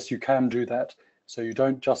 But yes, you can do that. So you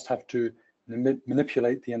don't just have to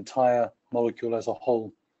manipulate the entire molecule as a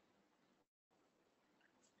whole.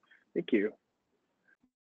 Thank you.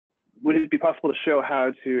 Would it be possible to show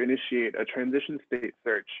how to initiate a transition state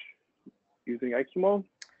search using IQmol?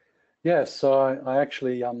 Yes, so I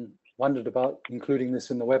actually wondered about including this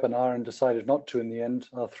in the webinar and decided not to in the end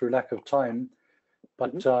through lack of time.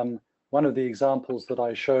 But one of the examples that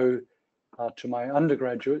I show to my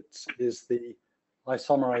undergraduates is the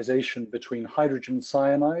isomerization between hydrogen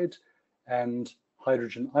cyanide and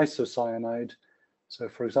hydrogen isocyanide. So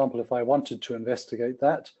for example, if I wanted to investigate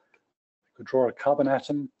that, I could draw a carbon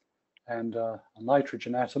atom and a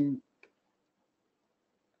nitrogen atom,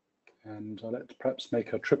 and let's perhaps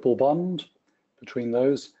make a triple bond between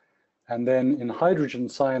those. And then in hydrogen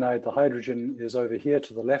cyanide, the hydrogen is over here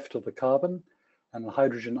to the left of the carbon, and the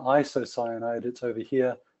hydrogen isocyanide, it's over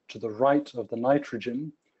here to the right of the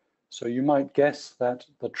nitrogen. So you might guess that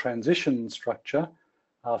the transition structure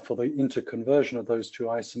for the interconversion of those two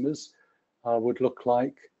isomers would look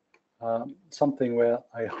like something where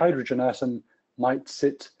a hydrogen atom might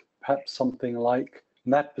sit perhaps something like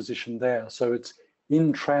in that position there. So it's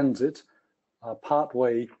in transit part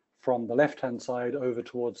way from the left-hand side over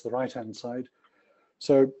towards the right-hand side.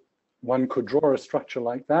 So one could draw a structure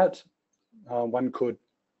like that.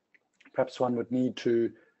 Perhaps one would need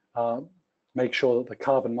to make sure that the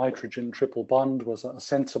carbon-nitrogen triple bond was a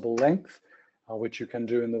sensible length, which you can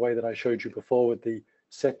do in the way that I showed you before with the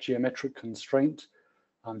set geometric constraint,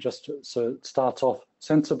 so it starts off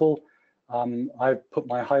sensible. I've put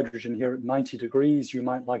my hydrogen here at 90 degrees. You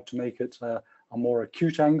might like to make it a more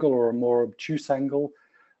acute angle or a more obtuse angle.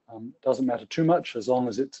 Doesn't matter too much as long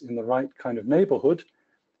as it's in the right kind of neighborhood.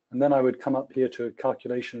 And then I would come up here to a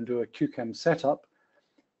calculation and do a Q-Chem setup.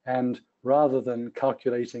 And rather than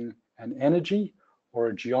calculating an energy or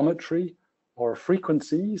a geometry or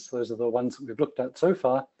frequencies, those are the ones that we've looked at so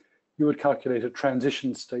far, you would calculate a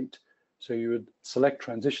transition state. So you would select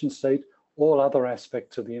transition state. All other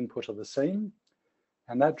aspects of the input are the same.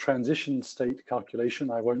 And that transition state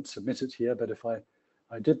calculation, I won't submit it here, but if I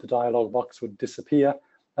did, the dialog box would disappear.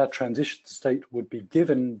 That transition state would be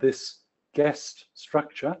given this guessed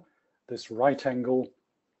structure, this right angle,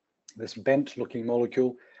 this bent looking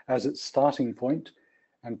molecule as its starting point.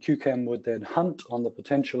 And Q-Chem would then hunt on the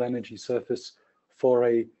potential energy surface for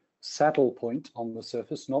a saddle point on the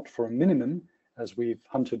surface, not for a minimum, as we've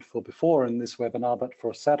hunted for before in this webinar, but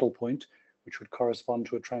for a saddle point, which would correspond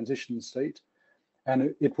to a transition state.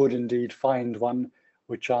 And it would indeed find one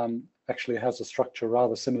which actually has a structure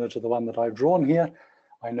rather similar to the one that I've drawn here.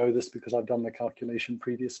 I know this because I've done the calculation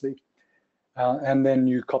previously. And then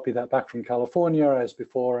you copy that back from California as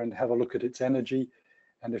before and have a look at its energy.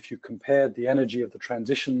 And if you compared the energy of the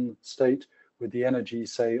transition state with the energy,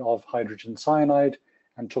 say, of hydrogen cyanide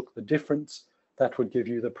and took the difference, that would give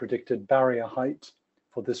you the predicted barrier height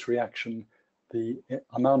for this reaction, the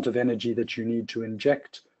amount of energy that you need to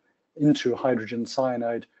inject into hydrogen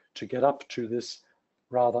cyanide to get up to this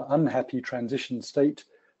rather unhappy transition state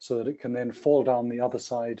so that it can then fall down the other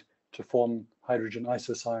side to form hydrogen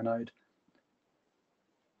isocyanide.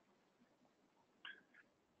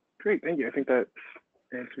 Great, thank you. I think that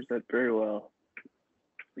answers that very well.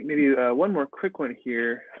 Maybe one more quick one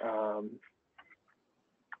here.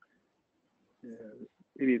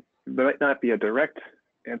 Maybe there might not be a direct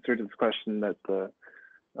answer to this question that the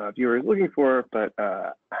viewer is looking for, but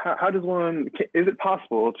how does one, is it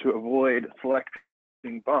possible to avoid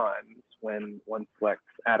selecting bonds when one selects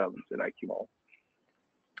atoms in IQmol?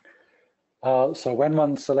 So when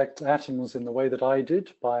one selects atoms in the way that I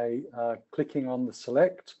did, by clicking on the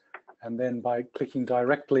select, and then by clicking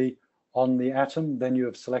directly on the atom, then you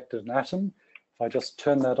have selected an atom. If I just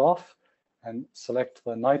turn that off and select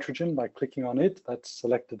the nitrogen by clicking on it, that's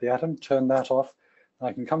selected the atom, turn that off, and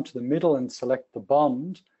I can come to the middle and select the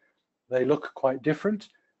bond. They look quite different.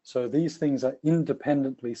 So these things are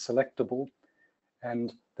independently selectable.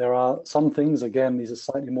 And there are some things, again, these are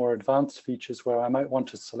slightly more advanced features where I might want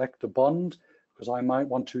to select a bond because I might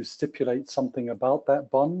want to stipulate something about that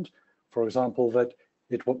bond. For example, that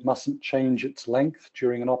it mustn't change its length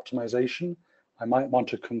during an optimization. I might want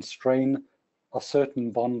to constrain a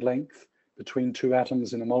certain bond length between two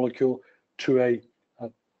atoms in a molecule to a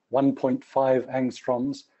 1.5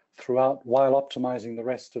 angstroms throughout while optimizing the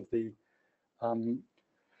rest of the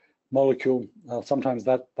molecule. Sometimes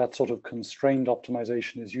that sort of constrained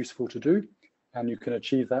optimization is useful to do, and you can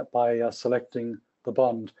achieve that by selecting the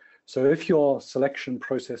bond. So if your selection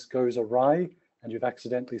process goes awry and you've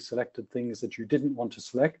accidentally selected things that you didn't want to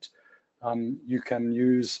select, you can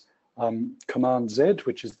use Command Z,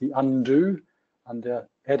 which is the undo. Under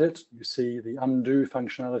Edit, you see the undo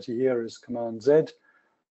functionality here is Command Z.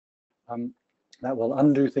 That will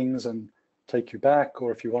undo things and take you back,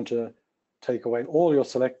 or if you want to take away all your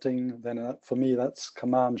selecting, then for me that's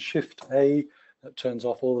Command Shift A, that turns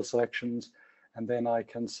off all the selections, and then I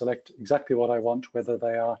can select exactly what I want, whether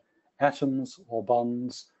they are atoms or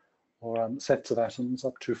bonds or sets of atoms,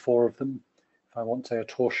 up to 4 of them, if I want, say, a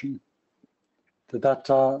torsion. Did that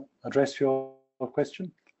address your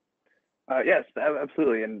question? Yes,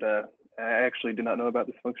 absolutely, and I actually did not know about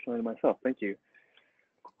this functionality myself. Thank you.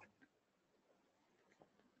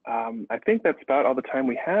 I think that's about all the time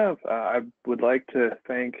we have. I would like to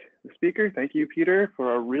thank the speaker. Thank you, Peter,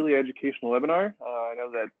 for a really educational webinar. I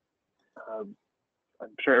know that I'm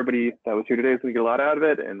sure everybody that was here today is going to get a lot out of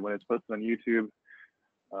it, and when it's posted on YouTube,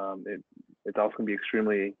 it's also going to be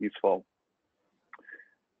extremely useful.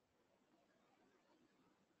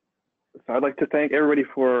 So I'd like to thank everybody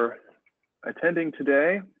for attending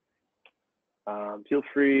today. Feel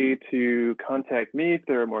free to contact me if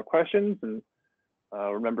there are more questions, and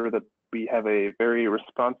remember that we have a very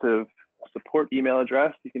responsive support email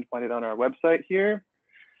address. You can find it on our website here.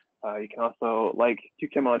 You can also like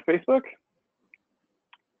Q-Chem on Facebook.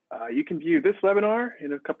 You can view this webinar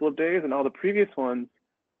in a couple of days and all the previous ones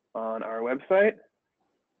on our website.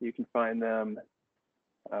 You can find them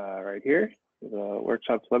right here, the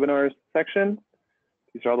workshops webinars section.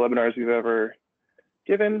 These are all the webinars we've ever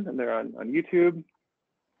given, and they're on YouTube.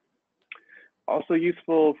 Also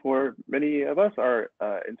useful for many of us are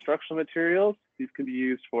instructional materials. These can be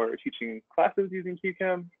used for teaching classes using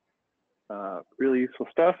Q-Chem. Really useful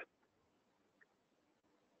stuff.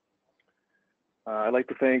 I'd like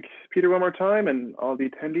to thank Peter one more time and all the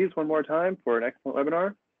attendees one more time for an excellent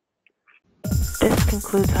webinar. This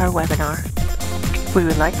concludes our webinar. We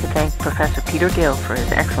would like to thank Professor Peter Gill for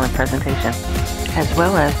his excellent presentation, as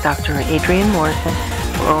well as Dr. Adrian Morrison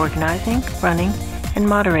for organizing, running, and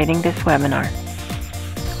moderating this webinar.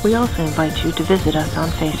 We also invite you to visit us on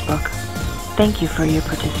Facebook. Thank you for your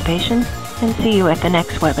participation, and see you at the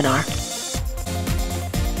next webinar.